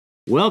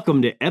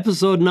Welcome to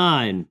episode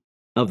 9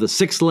 of the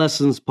 6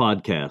 Lessons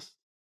podcast,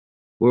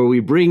 where we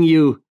bring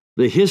you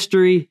the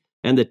history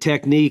and the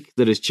technique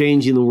that is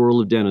changing the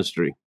world of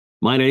dentistry.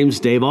 My name's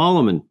Dave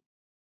Alleman.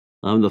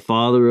 I'm the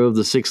father of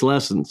the 6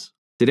 Lessons.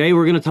 Today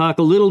we're going to talk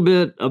a little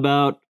bit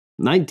about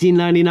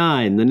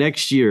 1999, the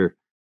next year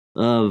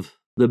of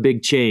the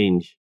big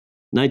change.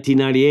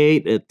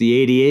 1998 at the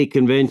ADA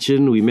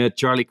convention, we met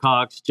Charlie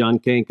Cox, John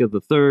Kanka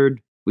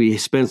III. We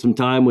spent some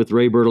time with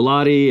Ray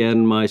Bertolotti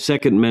and my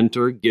second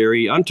mentor,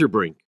 Gary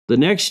Unterbrink. The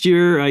next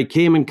year, I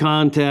came in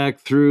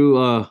contact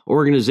through an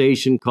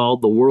organization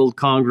called the World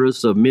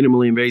Congress of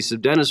Minimally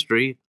Invasive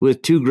Dentistry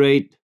with 2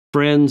 great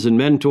friends and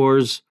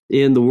mentors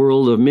in the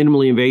world of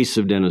minimally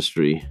invasive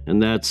dentistry,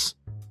 and that's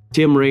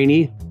Tim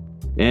Rainey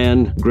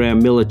and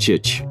Graem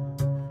Milicich.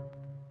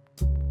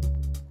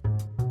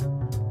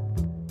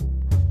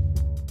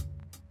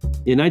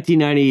 In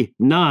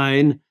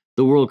 1999,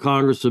 the World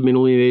Congress of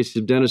Minimally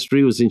Invasive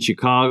Dentistry was in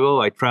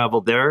Chicago. I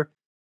traveled there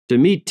to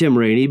meet Tim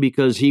Rainey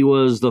because he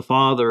was the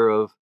father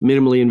of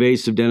minimally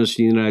invasive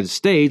dentistry in the United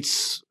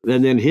States.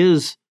 And then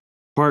his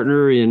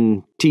partner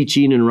in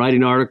teaching and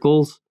writing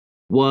articles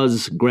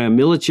was Graem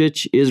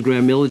Milicich,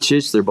 Graem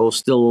Milicich. They're both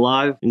still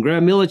alive. And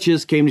Graem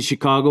Milicich came to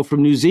Chicago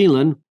from New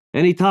Zealand,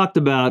 and he talked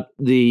about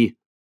the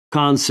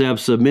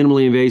concepts of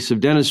minimally invasive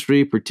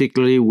dentistry,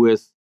 particularly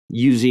with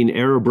using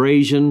air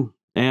abrasion.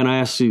 And I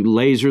asked you,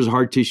 lasers,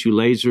 hard tissue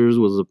lasers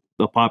was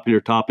a popular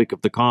topic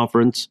of the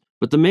conference.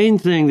 But the main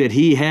thing that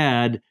he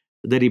had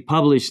that he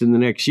published in the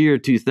next year,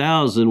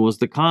 2000, was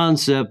the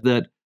concept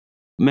that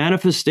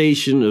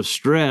manifestation of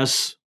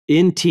stress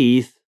in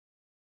teeth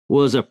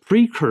was a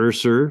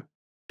precursor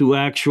to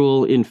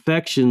actual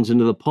infections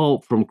into the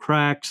pulp from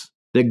cracks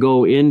that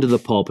go into the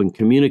pulp and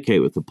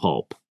communicate with the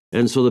pulp.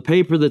 And so the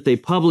paper that they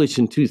published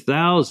in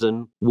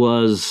 2000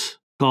 was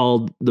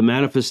called The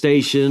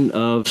Manifestation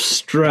of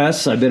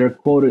Stress. I better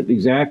quote it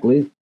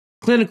exactly.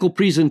 Clinical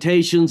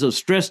Presentations of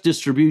Stress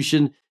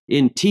Distribution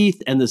in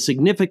Teeth and the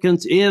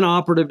Significance in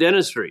Operative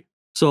Dentistry.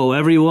 So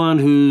everyone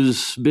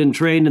who's been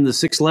trained in the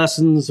 6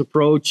 Lessons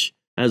approach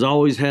has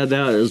always had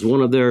that as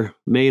one of their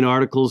main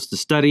articles to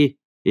study.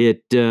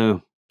 It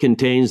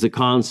contains the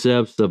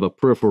concepts of a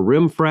peripheral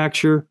rim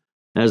fracture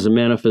as a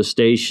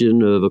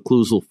manifestation of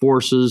occlusal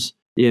forces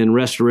in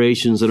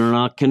restorations that are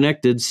not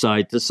connected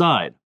side to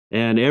side.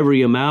 And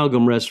every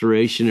amalgam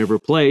restoration ever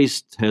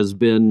placed has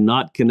been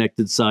not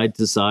connected side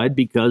to side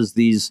because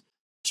these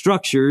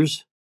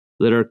structures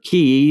that are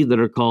key, that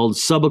are called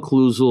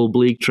subocclusal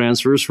oblique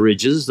transverse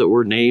ridges that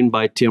were named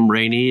by Tim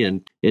Rainey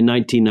in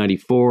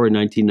 1994 and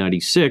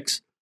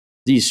 1996,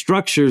 these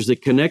structures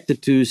that connect the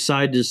two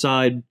side to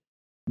side,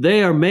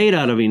 they are made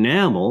out of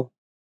enamel,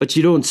 but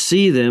you don't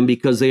see them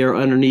because they are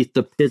underneath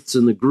the pits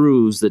and the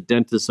grooves that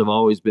dentists have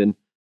always been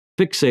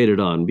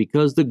fixated on,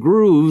 because the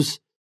grooves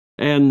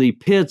and the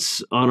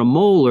pits on a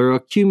molar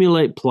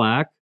accumulate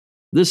plaque.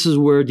 This is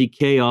where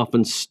decay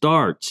often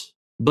starts.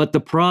 But the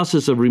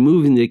process of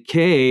removing the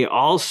decay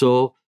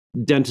also,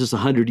 dentists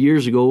 100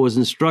 years ago was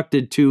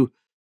instructed to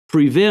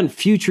prevent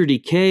future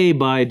decay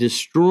by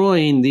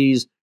destroying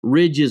these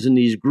ridges and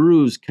these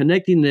grooves,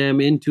 connecting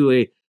them into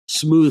a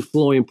smooth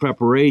flowing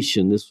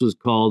preparation. This was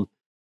called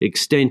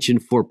Extension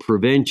for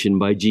Prevention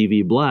by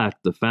G.V. Black,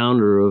 the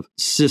founder of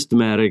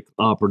systematic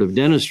operative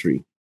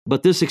dentistry.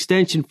 But this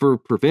extension for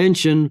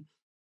prevention,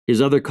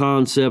 his other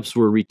concepts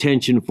were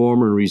retention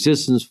form and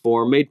resistance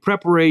form, made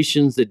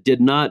preparations that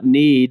did not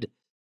need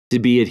to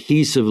be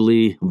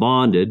adhesively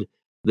bonded.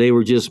 They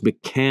were just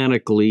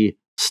mechanically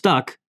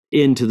stuck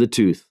into the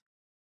tooth.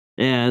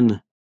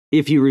 And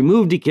if you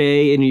remove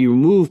decay and you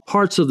remove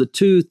parts of the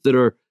tooth that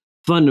are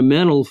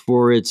fundamental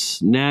for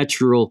its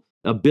natural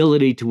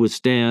ability to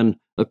withstand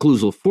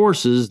occlusal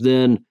forces,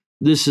 then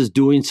this is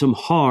doing some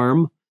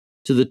harm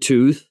to the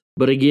tooth.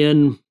 But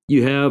again,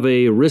 you have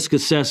a risk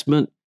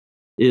assessment.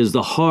 Is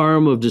the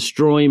harm of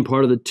destroying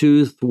part of the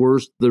tooth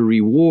worth the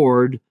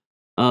reward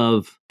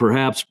of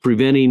perhaps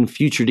preventing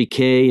future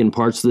decay in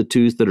parts of the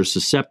tooth that are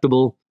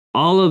susceptible?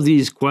 All of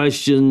these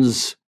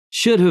questions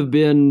should have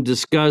been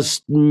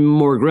discussed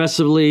more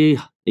aggressively.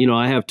 You know,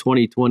 I have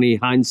 20/20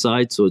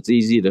 hindsight, so it's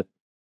easy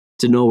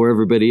to know where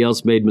everybody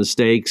else made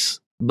mistakes.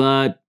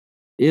 But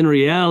in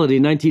reality,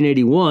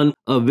 1981,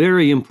 a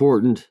very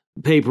important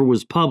paper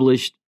was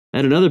published.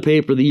 And another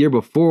paper the year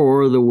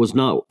before that was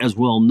not as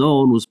well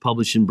known was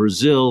published in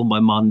Brazil by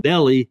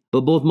Mondelli.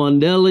 But both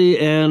Mondelli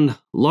and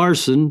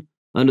Larson,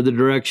 under the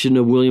direction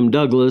of William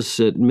Douglas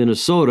at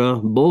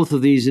Minnesota, both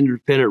of these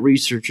independent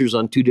researchers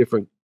on 2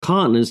 different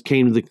continents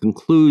came to the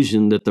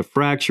conclusion that the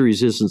fracture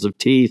resistance of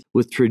teeth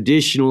with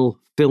traditional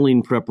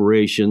filling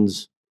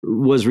preparations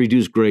was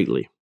reduced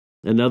greatly.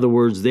 In other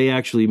words, they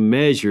actually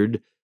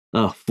measured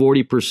a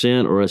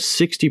 40% or a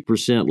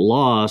 60%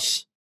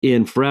 loss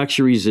in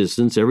fracture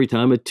resistance every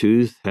time a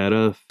tooth had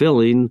a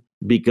filling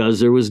because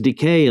there was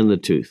decay in the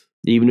tooth.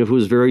 Even if it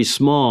was very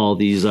small,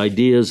 these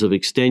ideas of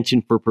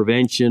extension for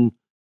prevention,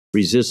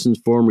 resistance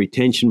form,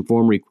 retention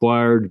form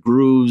required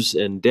grooves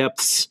and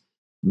depths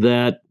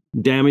that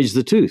damage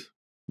the tooth.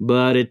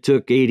 But it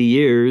took 80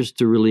 years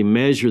to really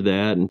measure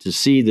that and to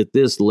see that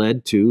this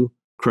led to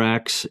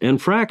cracks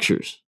and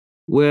fractures.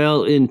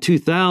 Well, in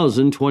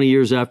 2000, 20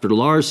 years after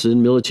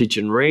Larson, Milicich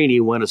and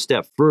Rainey went a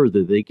step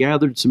further. They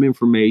gathered some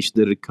information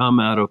that had come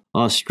out of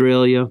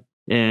Australia,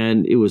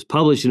 and it was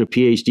published in a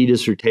PhD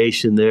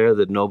dissertation there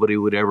that nobody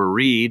would ever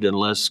read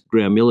unless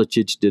Graem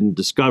Milicich didn't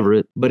discover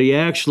it. But he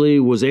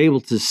actually was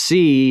able to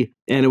see,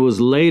 and it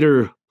was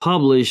later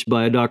published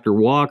by Dr.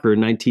 Walker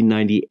in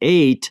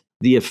 1998,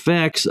 the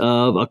effects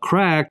of a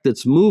crack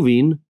that's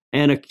moving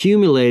and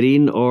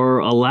accumulating or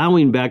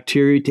allowing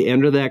bacteria to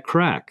enter that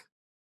crack.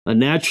 A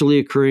naturally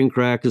occurring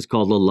crack is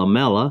called a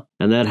lamella,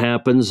 and that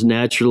happens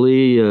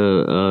naturally,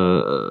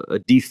 a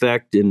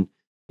defect in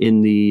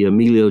the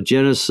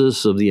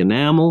ameliogenesis of the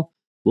enamel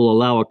will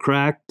allow a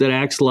crack that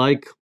acts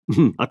like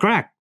a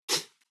crack.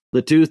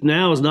 The tooth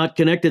now is not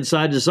connected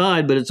side to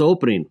side, but it's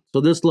opening.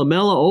 So this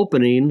lamella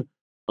opening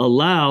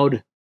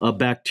allowed a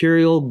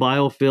bacterial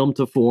biofilm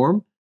to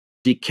form,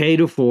 decay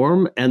to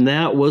form, and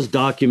that was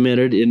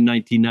documented in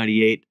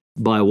 1998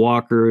 by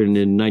Walker, and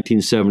in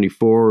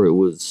 1974 it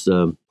was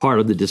part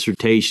of the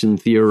dissertation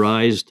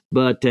theorized.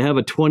 But to have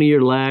a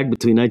 20-year lag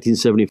between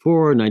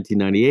 1974 and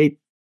 1998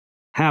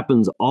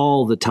 happens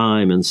all the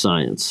time in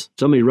science.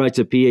 Somebody writes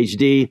a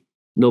PhD,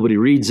 nobody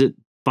reads it.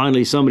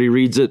 Finally, somebody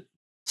reads it.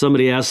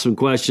 Somebody asks some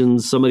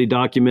questions. Somebody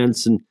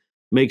documents and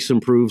makes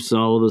some proofs, and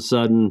all of a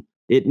sudden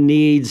it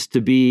needs to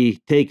be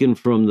taken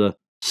from the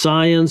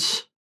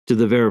science to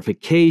the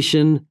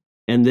verification,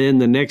 and then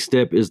the next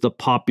step is the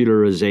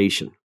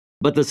popularization.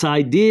 But this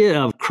idea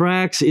of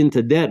cracks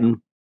into dentin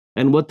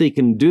and what they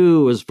can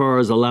do as far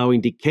as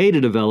allowing decay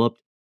to develop,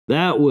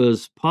 that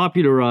was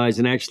popularized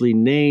and actually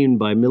named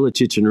by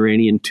Milicich and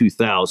Rainey in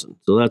 2000.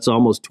 So that's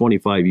almost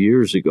 25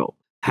 years ago.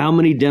 How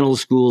many dental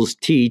schools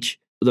teach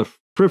the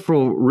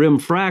peripheral rim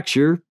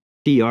fracture,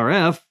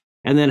 PRF,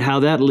 and then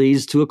how that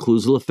leads to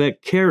occlusal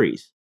effect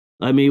caries?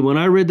 I mean, when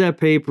I read that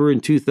paper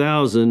in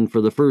 2000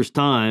 for the first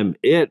time,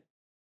 it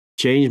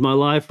changed my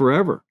life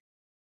forever.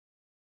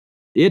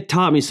 It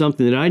taught me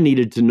something that I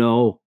needed to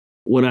know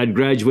when I'd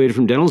graduated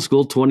from dental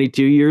school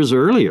 22 years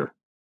earlier.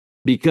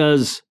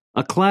 Because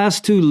a class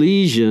 2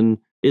 lesion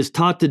is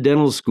taught to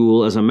dental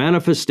school as a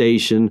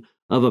manifestation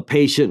of a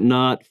patient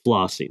not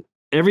flossing.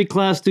 Every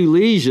class 2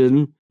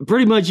 lesion,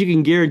 pretty much you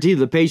can guarantee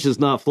the patient's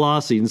not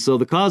flossing. So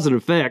the cause and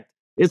effect,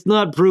 it's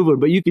not proven,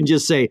 but you can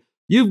just say,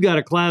 you've got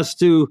a class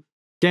 2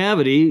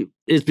 cavity,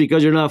 it's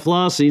because you're not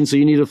flossing, so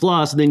you need to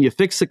floss, and then you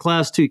fix the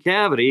class 2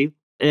 cavity,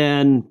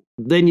 and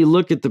then you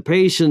look at the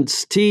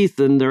patient's teeth,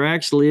 and there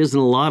actually isn't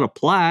a lot of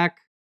plaque.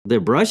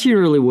 They're brushing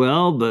really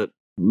well, but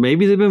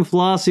maybe they've been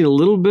flossing a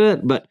little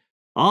bit. But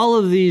all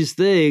of these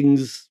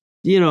things,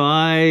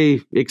 I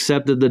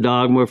accepted the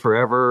dogma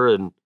forever,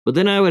 but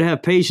then I would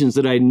have patients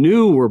that I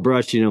knew were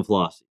brushing and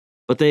flossing,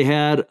 but they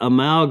had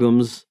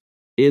amalgams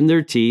in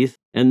their teeth.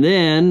 And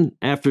then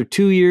after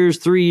 2 years,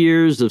 3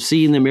 years of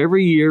seeing them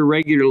every year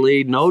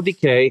regularly, no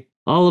decay,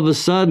 all of a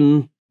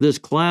sudden, this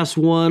class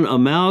 1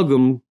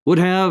 amalgam would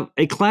have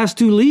a class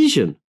 2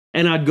 lesion.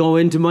 And I'd go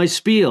into my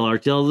spiel or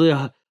tell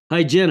the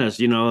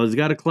hygienist, it's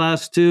got a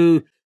class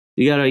 2,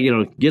 you got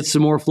to, get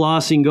some more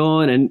flossing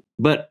going.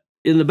 But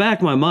in the back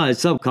of my mind,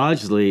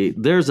 subconsciously,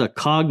 there's a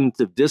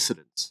cognitive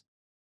dissonance.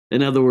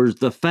 In other words,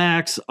 the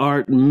facts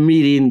aren't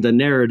meeting the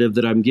narrative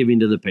that I'm giving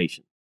to the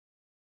patient.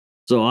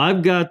 So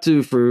I've got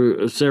to,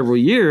 for several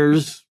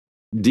years,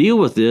 deal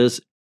with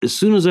this. As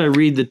soon as I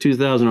read the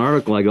 2000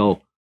 article, I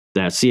go,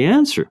 that's the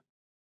answer.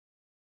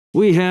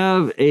 We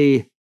have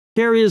a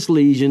carious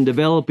lesion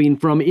developing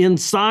from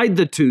inside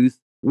the tooth,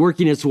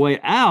 working its way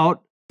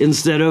out,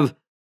 instead of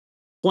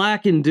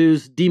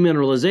plaque-induced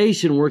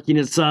demineralization working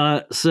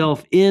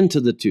itself into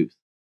the tooth.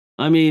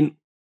 I mean,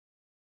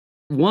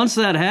 once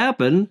that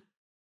happened,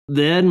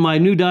 then my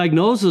new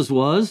diagnosis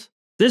was,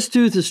 this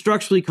tooth is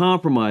structurally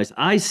compromised.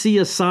 I see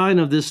a sign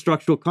of this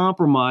structural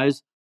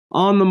compromise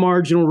on the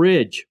marginal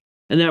ridge.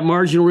 And that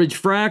marginal ridge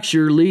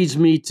fracture leads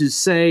me to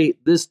say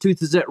this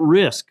tooth is at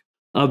risk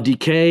of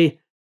decay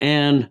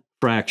and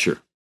fracture.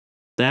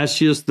 That's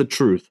just the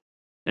truth.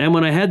 And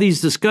when I had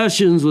these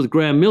discussions with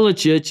Graem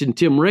Milicich and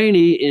Tim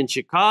Rainey in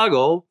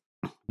Chicago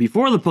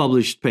before the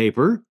published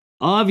paper,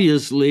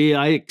 obviously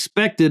I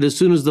expected as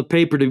soon as the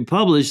paper to be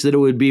published that it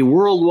would be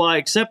worldwide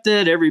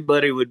accepted.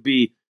 Everybody would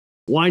be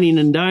whining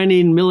and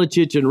dining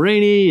Milicich and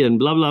Rainey and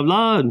blah, blah,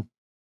 blah. And,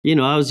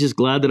 I was just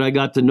glad that I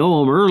got to know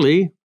them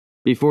early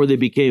before they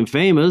became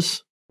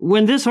famous.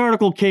 When this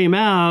article came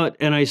out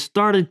and I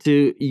started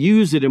to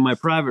use it in my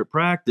private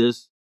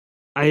practice,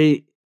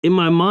 I, in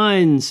my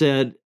mind,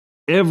 said,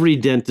 every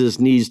dentist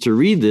needs to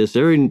read this.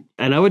 And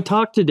I would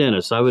talk to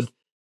dentists. I was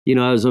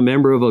a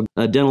member of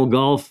a dental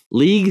golf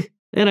league,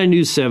 and I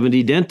knew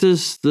 70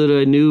 dentists that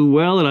I knew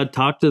well, and I'd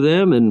talk to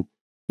them, and,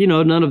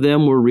 none of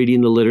them were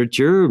reading the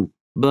literature,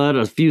 but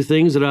a few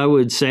things that I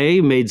would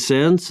say made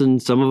sense,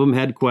 and some of them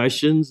had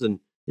questions, and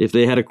if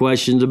they had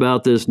questions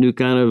about this new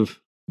kind of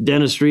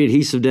dentistry,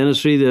 adhesive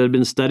dentistry that I'd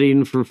been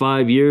studying for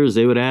 5 years,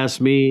 they would ask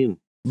me.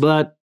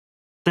 But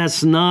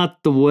that's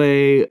not the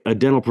way a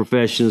dental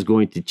profession is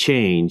going to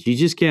change. You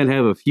just can't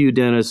have a few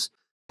dentists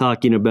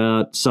talking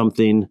about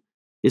something.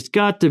 It's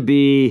got to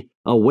be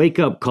a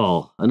wake-up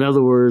call. In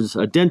other words,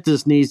 a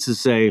dentist needs to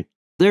say,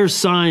 there's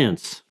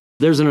science.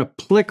 There's an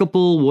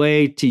applicable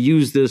way to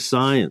use this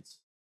science.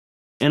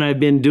 And I've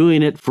been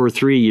doing it for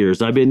 3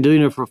 years. I've been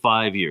doing it for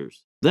 5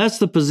 years. That's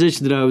the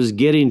position that I was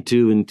getting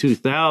to in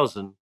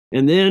 2000.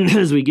 And then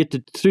as we get to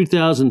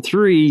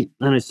 2003,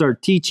 and I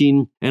start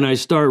teaching, and I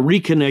start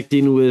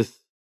reconnecting with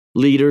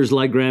leaders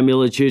like Graem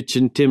Milicich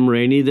and Tim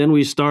Rainey, then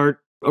we start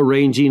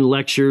arranging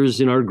lectures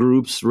in our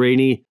groups.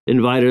 Rainey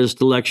invited us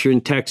to lecture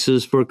in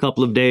Texas for a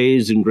couple of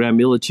days, and Graem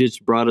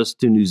Milicich brought us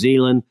to New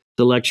Zealand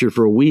to lecture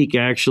for a week,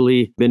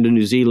 actually. Been to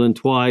New Zealand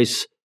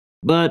twice.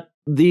 But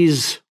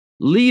these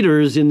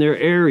leaders in their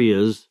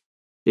areas,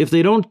 if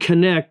they don't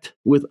connect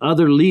with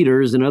other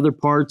leaders in other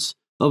parts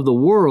of the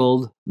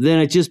world, then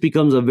it just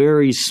becomes a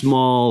very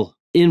small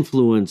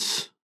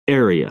influence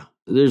area.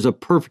 There's a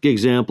perfect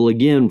example,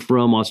 again,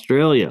 from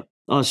Australia.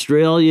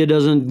 Australia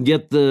doesn't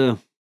get the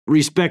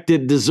respect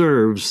it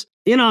deserves.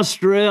 In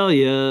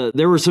Australia,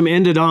 there were some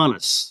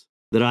endodontists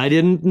that I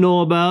didn't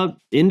know about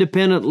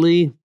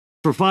independently.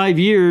 For 5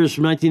 years,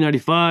 from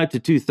 1995 to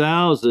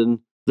 2000,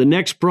 the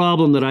next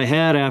problem that I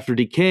had after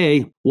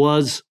decay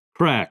was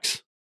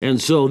cracks.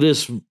 And so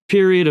this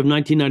period of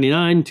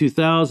 1999,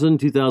 2000,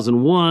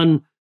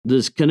 2001,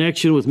 this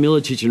connection with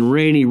Milicich and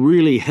Rainey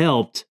really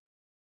helped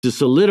to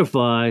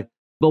solidify.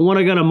 But when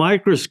I got a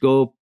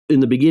microscope in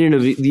the beginning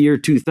of the year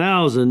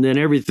 2000, then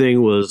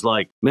everything was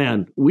like,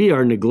 man, we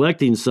are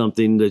neglecting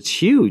something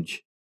that's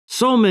huge.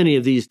 So many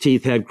of these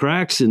teeth had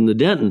cracks in the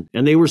dentin,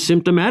 and they were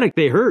symptomatic.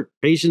 They hurt.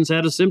 Patients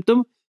had a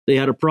symptom. They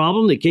had a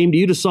problem. They came to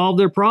you to solve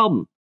their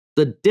problem.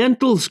 The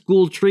dental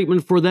school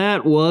treatment for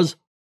that was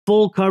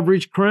full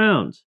coverage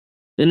crowns.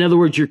 In other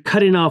words, you're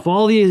cutting off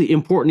all the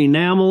important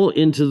enamel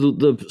into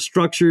the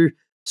structure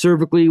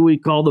cervically, we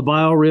call the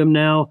biorim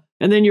now,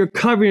 and then you're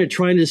covering it,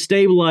 trying to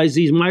stabilize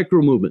these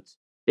micro movements.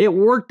 It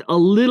worked a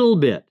little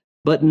bit,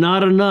 but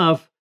not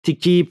enough to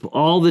keep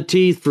all the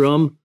teeth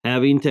from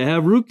having to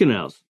have root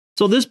canals.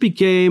 So this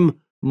became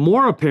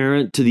more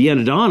apparent to the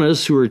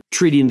endodontists who are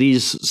treating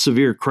these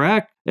severe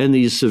crack and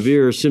these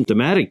severe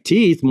symptomatic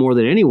teeth more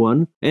than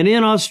anyone. And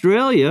in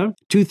Australia,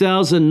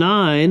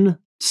 2009,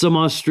 some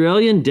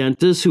Australian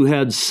dentists who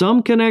had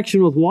some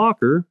connection with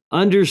Walker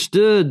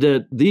understood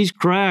that these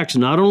cracks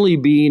not only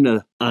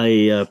being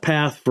a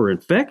path for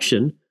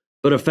infection,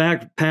 but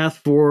a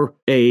path for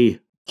a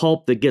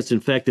pulp that gets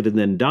infected and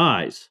then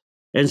dies.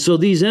 And so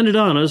these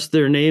endodontists,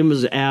 their name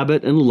is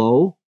Abbott and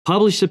Leow,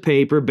 published a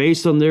paper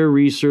based on their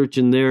research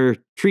and their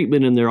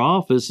treatment in their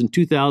office in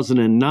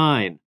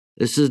 2009.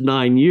 This is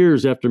 9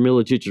 years after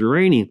Milicich and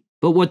Rainey.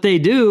 But what they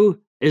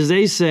do is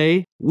they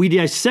say, we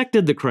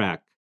dissected the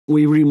crack.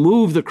 We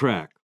removed the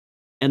crack,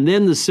 and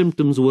then the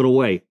symptoms went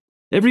away.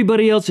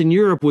 Everybody else in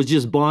Europe was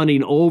just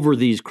bonding over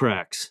these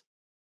cracks,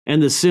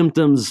 and the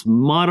symptoms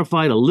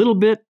modified a little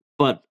bit,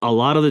 but a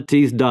lot of the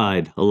teeth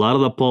died. A lot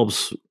of the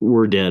pulps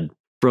were dead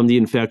from the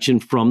infection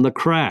from the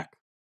crack.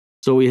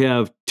 So we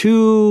have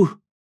two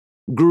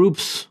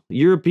groups,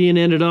 European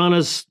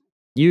endodontists,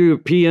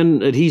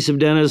 European adhesive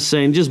dentists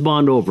saying just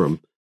bond over them.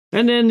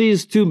 And then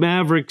these two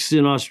Mavericks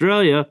in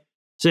Australia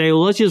say,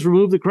 well, let's just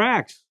remove the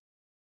cracks.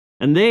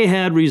 And they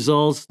had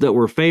results that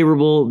were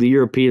favorable. The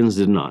Europeans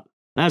did not.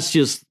 That's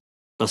just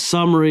a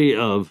summary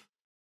of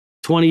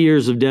 20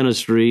 years of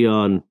dentistry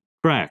on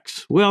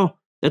cracks. Well,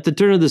 at the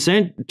turn of the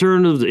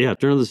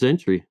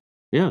century,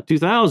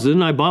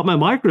 2000, I bought my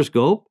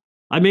microscope.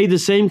 I made the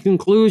same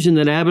conclusion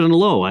that Abbott and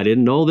Leow. I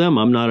didn't know them.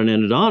 I'm not an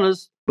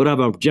endodontist, but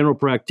I'm a general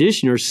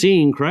practitioner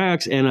seeing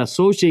cracks and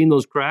associating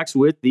those cracks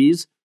with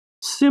these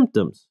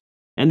symptoms.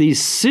 And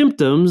these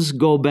symptoms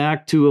go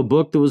back to a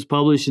book that was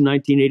published in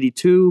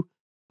 1982.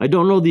 I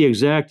don't know the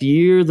exact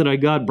year that I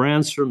got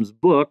Brandstrom's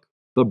book,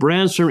 but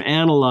Brandstrom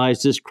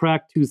analyzed this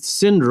cracked tooth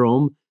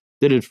syndrome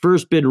that had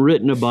first been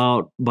written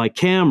about by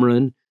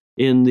Cameron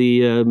in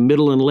the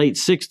middle and late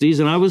 60s,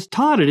 and I was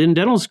taught it in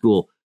dental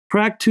school.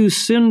 Cracked tooth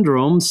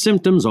syndrome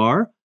symptoms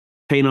are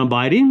pain on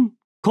biting,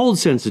 cold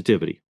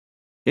sensitivity.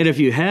 And if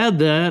you had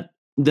that,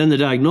 then the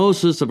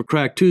diagnosis of a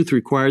cracked tooth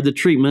required the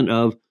treatment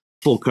of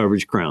full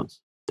coverage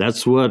crowns.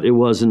 That's what it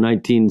was in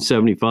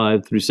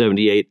 1975 through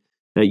 78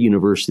 at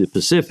University of the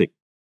Pacific.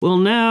 Well,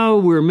 now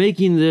we're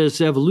making this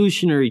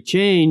evolutionary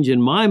change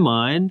in my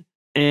mind,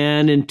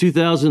 and in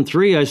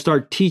 2003, I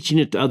start teaching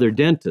it to other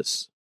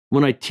dentists.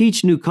 When I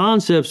teach new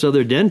concepts to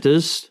other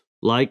dentists,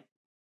 like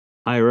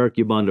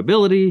hierarchy of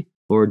bondability,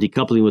 or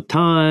decoupling with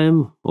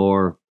time,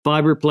 or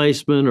fiber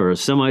placement, or a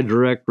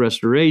semi-direct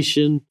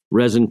restoration,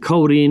 resin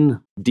coating,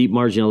 deep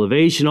margin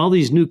elevation, all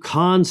these new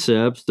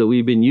concepts that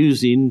we've been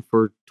using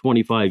for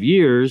 25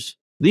 years,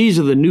 these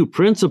are the new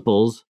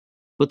principles.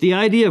 But the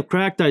idea of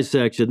crack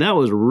dissection, that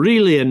was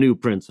really a new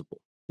principle.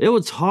 It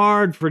was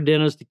hard for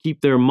dentists to keep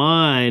their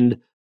mind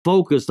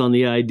focused on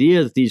the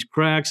idea that these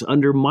cracks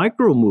under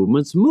micro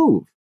movements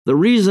move. The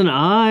reason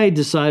I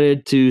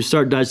decided to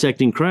start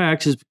dissecting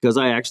cracks is because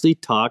I actually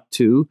talked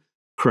to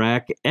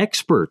crack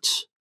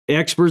experts.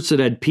 experts that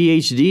had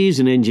PhDs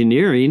in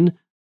engineering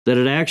that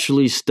had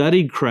actually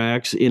studied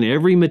cracks in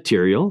every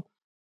material,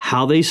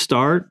 how they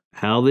start,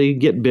 how they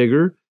get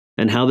bigger,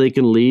 and how they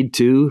can lead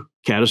to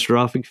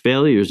catastrophic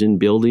failures in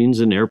buildings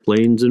and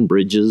airplanes and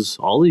bridges,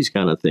 all these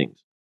kind of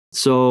things.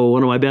 So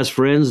one of my best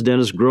friends,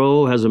 Dennis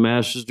Groh, has a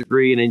master's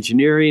degree in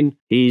engineering.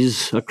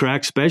 He's a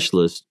crack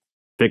specialist,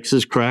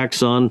 fixes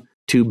cracks on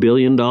 $2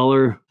 billion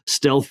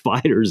stealth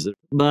fighters.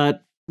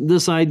 But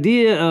this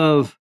idea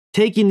of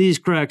taking these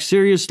cracks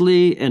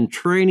seriously and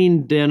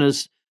training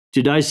dentists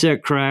to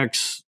dissect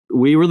cracks,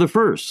 we were the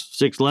first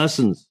 6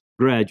 lessons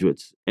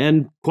graduates.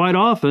 And quite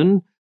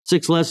often,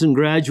 6 lesson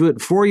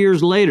graduate 4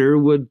 years later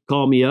would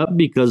call me up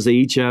because they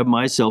each have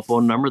my cell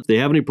phone number. If they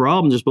have any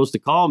problems, they're supposed to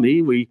call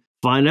me. We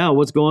find out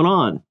what's going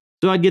on.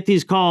 So I'd get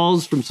these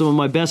calls from some of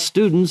my best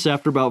students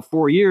after about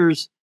 4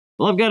 years.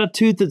 Well, I've got a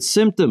tooth that's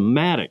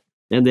symptomatic.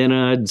 And then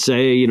I'd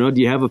say, do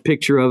you have a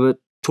picture of it?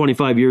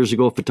 25 years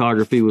ago,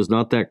 photography was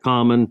not that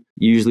common.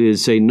 Usually they'd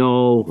say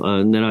no.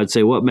 And then I'd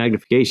say, what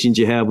magnifications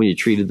you have when you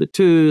treated the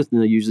tooth?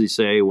 And they usually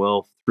say,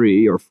 well,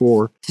 3 or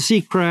 4. To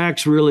see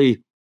cracks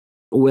really,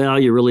 well,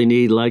 you really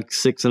need like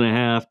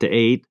 6.5 to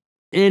 8.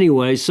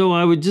 Anyway, so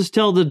I would just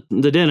tell the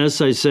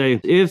dentist, I say,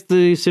 if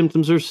the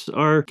symptoms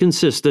are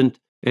consistent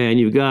and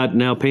you've got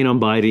now pain on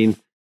biting,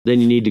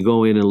 then you need to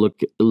go in and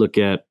look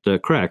at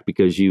crack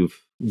because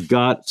you've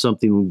got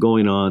something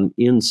going on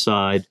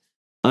inside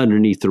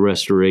underneath the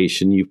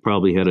restoration. You've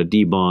probably had a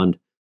debond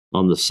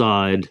on the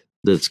side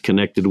that's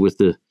connected with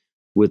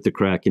the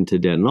crack into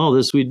dentin. All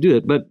this, we do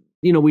it. But,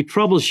 we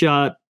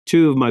troubleshot.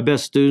 2 of my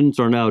best students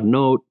are now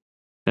Note,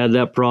 had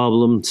that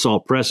problem.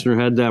 Saul Pressner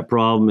had that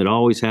problem. It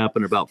always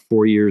happened about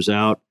 4 years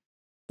out.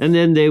 And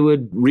then they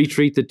would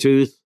retreat the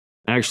tooth,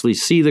 actually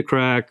see the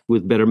crack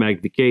with better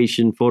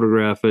magnification,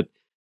 photograph it,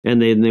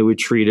 and then they would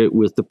treat it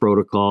with the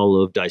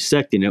protocol of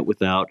dissecting it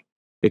without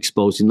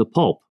exposing the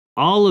pulp.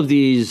 All of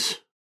these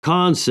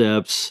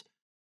concepts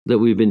that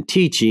we've been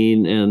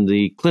teaching and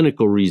the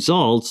clinical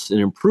results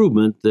and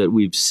improvement that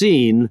we've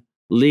seen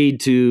lead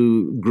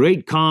to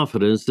great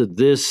confidence that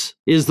this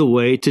is the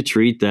way to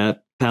treat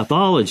that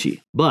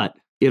pathology. But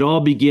it all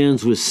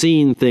begins with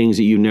seeing things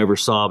that you never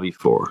saw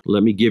before.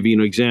 Let me give you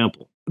an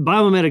example.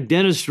 Biomimetic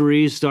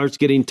dentistry starts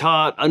getting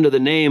taught under the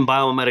name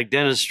biomimetic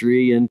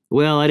dentistry. And,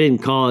 well, I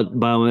didn't call it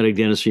biomimetic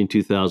dentistry in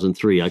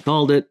 2003. I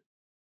called it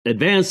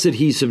advanced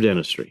adhesive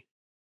dentistry.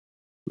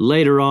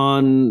 Later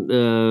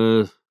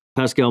on,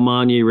 Pascal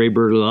Magnier, Ray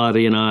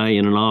Bertolotti, and I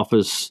in an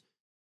office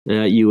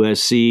at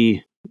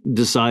USC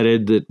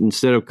decided that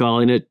instead of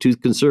calling it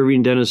tooth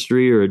conserving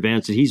dentistry or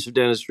advanced adhesive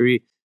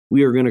dentistry,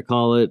 we are going to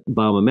call it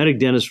biomimetic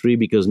dentistry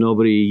because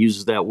nobody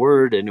uses that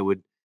word and it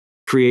would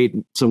create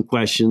some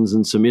questions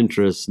and some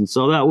interest. And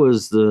so that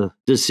was the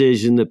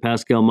decision that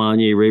Pascal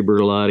Magnier, Ray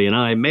Bertolotti, and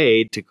I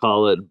made to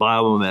call it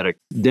biomimetic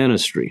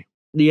dentistry.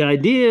 The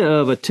idea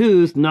of a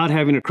tooth not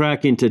having a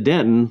crack into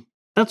dentin,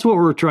 that's what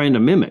we're trying to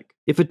mimic.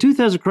 If a tooth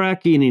has a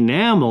crack in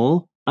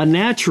enamel, a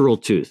natural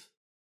tooth,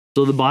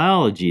 so the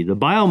biology, the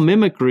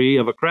biomimicry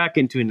of a crack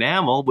into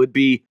enamel would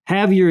be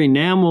have your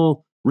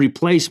enamel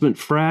replacement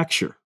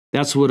fracture.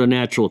 That's what a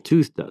natural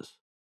tooth does.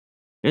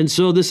 And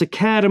so this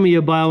Academy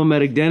of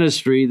Biomimetic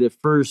Dentistry that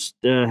first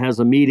has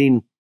a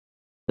meeting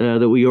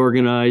that we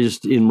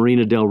organized in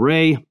Marina del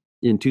Rey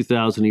in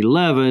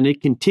 2011,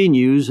 it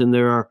continues, and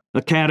there are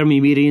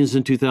Academy meetings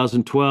in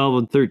 2012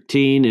 and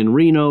 13 in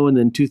Reno, and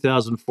then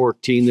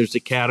 2014 there's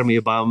Academy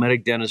of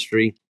Biomimetic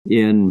Dentistry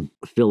in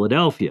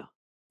Philadelphia.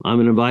 I'm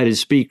an invited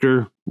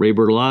speaker. Ray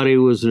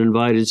Bertolotti was an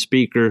invited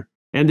speaker.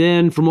 And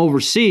then from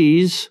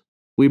overseas,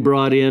 we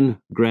brought in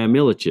Graem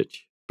Milicich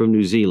from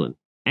New Zealand.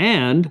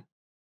 And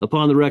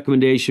upon the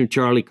recommendation of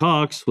Charlie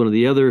Cox, one of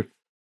the other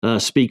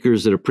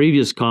speakers at a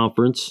previous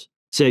conference,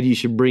 said you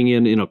should bring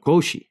in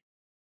Inokoshi.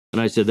 And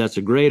I said, that's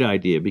a great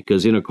idea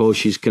because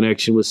Inokoshi's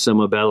connection with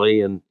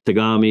Semabelli and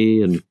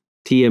Tagami and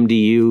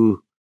TMDU,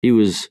 he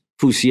was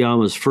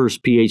Fusiyama's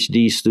first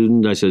PhD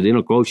student. I said,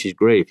 Inokoshi's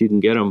great. If you can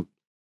get him,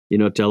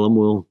 tell him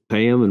we'll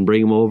pay him and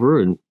bring him over.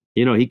 And,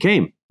 he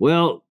came.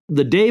 Well,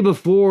 the day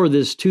before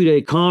this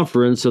 2-day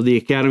conference of the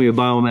Academy of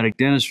Biomimetic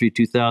Dentistry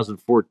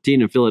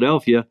 2014 in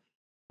Philadelphia,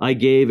 I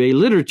gave a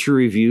literature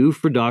review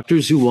for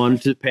doctors who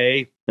wanted to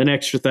pay an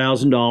extra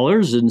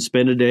 $1,000 and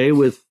spend a day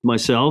with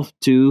myself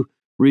to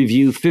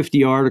review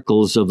 50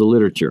 articles of the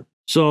literature.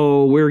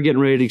 So we were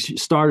getting ready to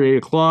start at 8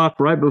 o'clock.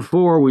 Right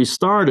before we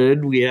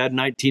started, we had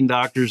 19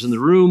 doctors in the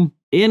room.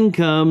 In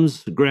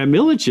comes Graem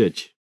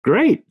Milicich.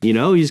 Great.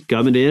 He's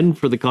coming in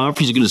for the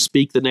conference. He's going to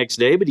speak the next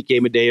day, but he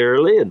came a day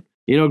early. And,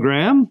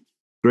 Graem,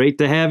 great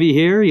to have you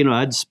here.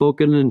 I'd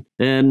spoken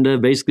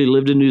and basically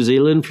lived in New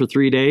Zealand for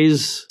 3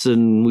 days,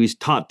 and we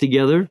taught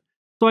together.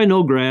 So I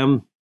know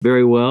Graem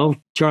very well.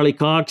 Charlie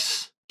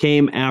Cox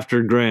came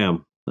after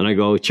Graem. And I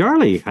go,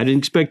 Charlie, I didn't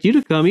expect you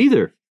to come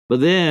either.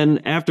 But then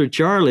after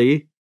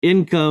Charlie,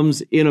 in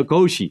comes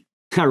Inokoshi.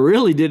 I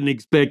really didn't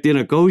expect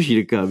Inokoshi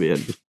to come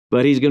in.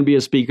 But he's going to be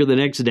a speaker the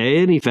next day,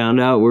 and he found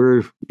out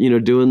we're,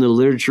 doing the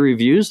literature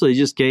review, so he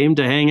just came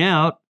to hang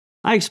out.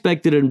 I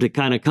expected him to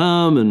kind of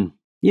come and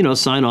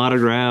sign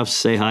autographs,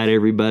 say hi to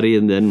everybody,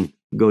 and then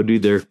go do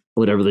their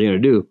whatever they're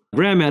going to do.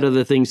 Graem had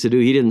other things to do.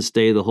 He didn't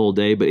stay the whole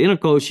day, but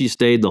Inakoshi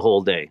stayed the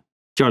whole day.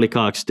 Charlie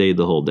Cox stayed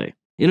the whole day.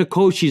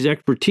 Inakoshi's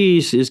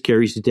expertise is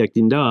caries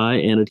detecting dye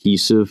and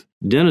adhesive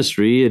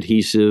dentistry,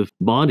 adhesive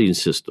bonding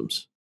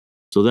systems.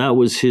 So that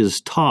was his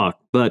talk.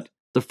 But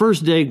the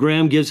first day,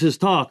 Graem gives his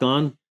talk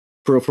on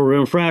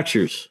peripheral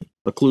fractures,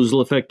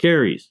 occlusal effect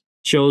caries,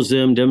 shows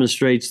them,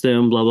 demonstrates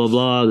them, blah, blah,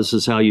 blah. This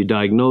is how you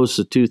diagnose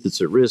a tooth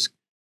that's at risk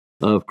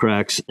of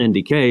cracks and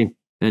decay,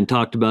 and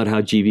talked about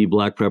how GV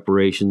black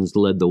preparations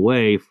led the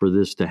way for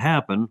this to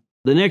happen.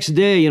 The next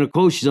day,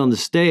 Inakoshi's on the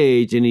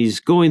stage, and he's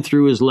going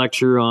through his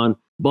lecture on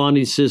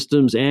bonding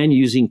systems and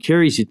using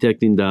caries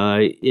detecting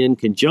dye in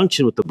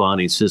conjunction with the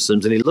bonding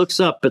systems, and he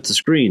looks up at the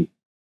screen,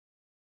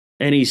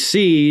 and he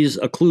sees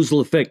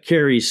occlusal effect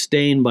caries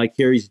stained by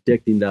caries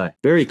detecting dye.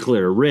 Very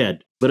clear,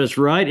 red. But it's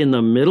right in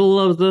the middle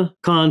of the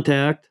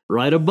contact,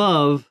 right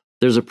above,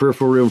 there's a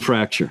peripheral rim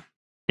fracture.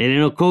 And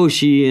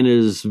Inakoshi, in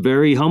his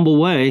very humble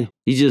way,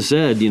 he just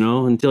said,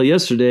 until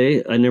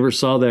yesterday, I never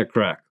saw that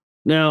crack.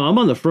 Now, I'm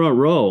on the front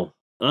row.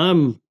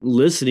 I'm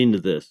listening to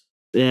this.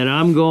 And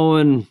I'm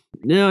going,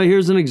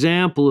 here's an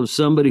example of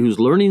somebody who's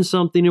learning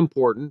something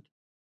important,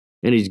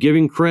 and he's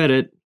giving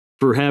credit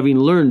for having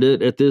learned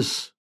it at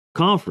this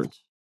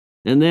conference.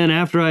 And then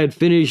after I had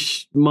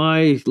finished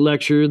my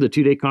lecture, the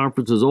 2-day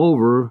conference was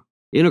over,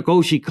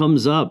 Inakoshi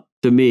comes up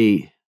to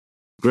me.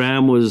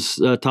 Graem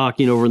was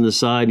talking over on the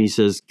side, and he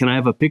says, "Can I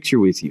have a picture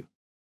with you?"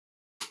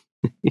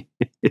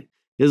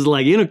 It's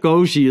like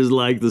Inakoshi is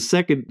like the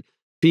second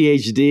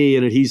PhD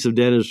in adhesive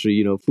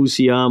dentistry.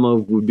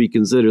 Fusiyama would be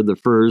considered the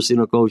first,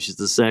 Inakoshi's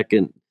the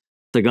second,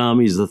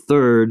 Tagami's the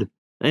third,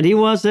 and he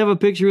wants to have a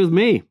picture with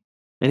me.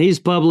 And he's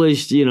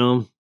published,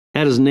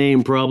 had his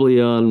name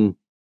probably on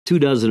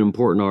 24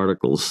 important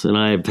articles, and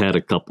I've had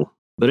a couple.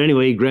 But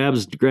anyway, he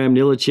grabs Graem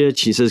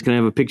Milicich. He says, "Can I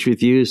have a picture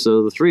with you?"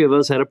 So the three of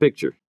us had a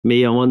picture.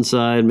 Me on one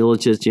side,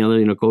 Milicich the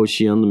other,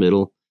 Inakoshi on the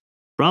middle.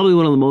 Probably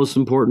one of the most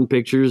important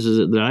pictures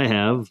that I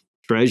have.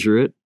 Treasure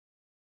it.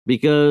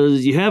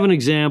 Because you have an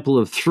example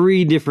of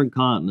 3 different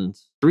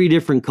continents, 3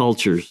 different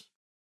cultures.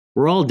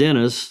 We're all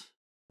dentists.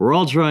 We're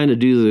all trying to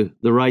do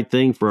the right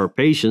thing for our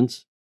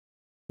patients.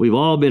 We've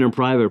all been in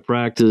private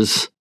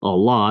practice a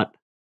lot.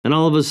 And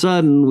all of a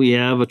sudden, we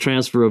have a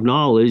transfer of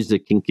knowledge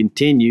that can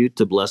continue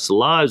to bless the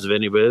lives of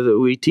anybody that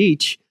we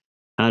teach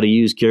how to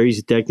use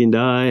caries detecting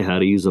dye, how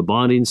to use a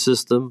bonding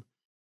system,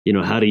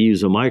 how to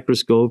use a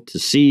microscope to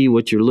see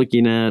what you're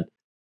looking at.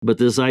 But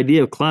this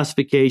idea of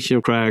classification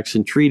of cracks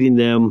and treating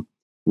them,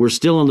 we're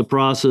still in the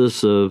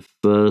process of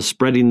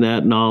spreading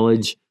that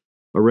knowledge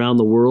around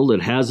the world.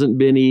 It hasn't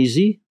been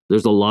easy.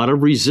 There's a lot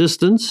of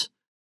resistance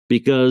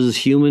because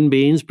human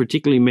beings,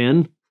 particularly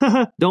men,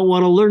 don't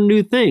want to learn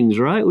new things,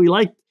 right?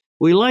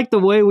 We like the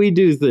way we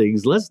do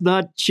things. Let's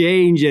not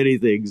change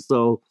anything.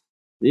 So,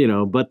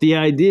 but the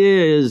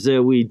idea is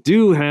that we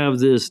do have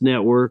this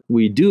network.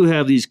 We do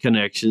have these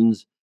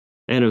connections.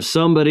 And if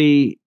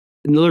somebody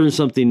learns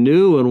something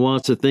new and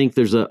wants to think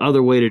there's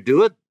another way to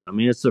do it,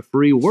 it's a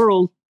free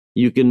world.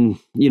 You can,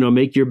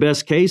 make your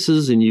best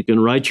cases and you can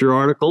write your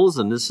articles.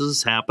 And this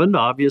has happened,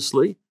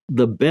 obviously.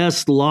 The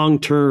best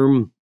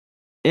long-term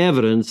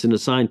evidence in a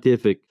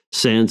scientific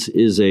sense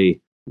is a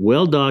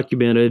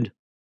well-documented,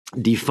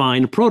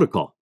 defined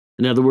protocol.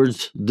 In other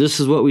words, this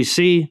is what we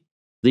see.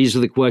 These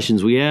are the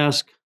questions we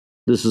ask.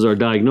 This is our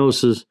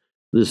diagnosis.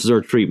 This is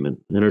our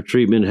treatment. And our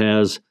treatment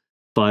has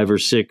 5 or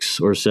 6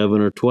 or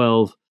 7 or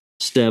 12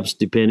 steps,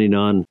 depending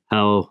on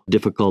how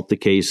difficult the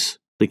case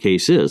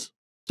is.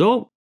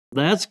 So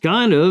that's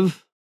kind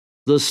of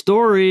the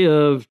story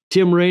of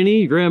Tim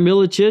Rainey, Graem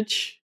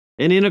Milicich,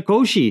 and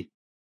Inakoshi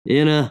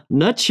in a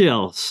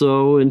nutshell.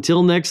 So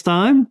until next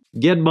time,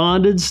 get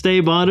bonded,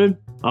 stay bonded.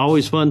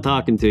 Always fun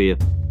talking to you.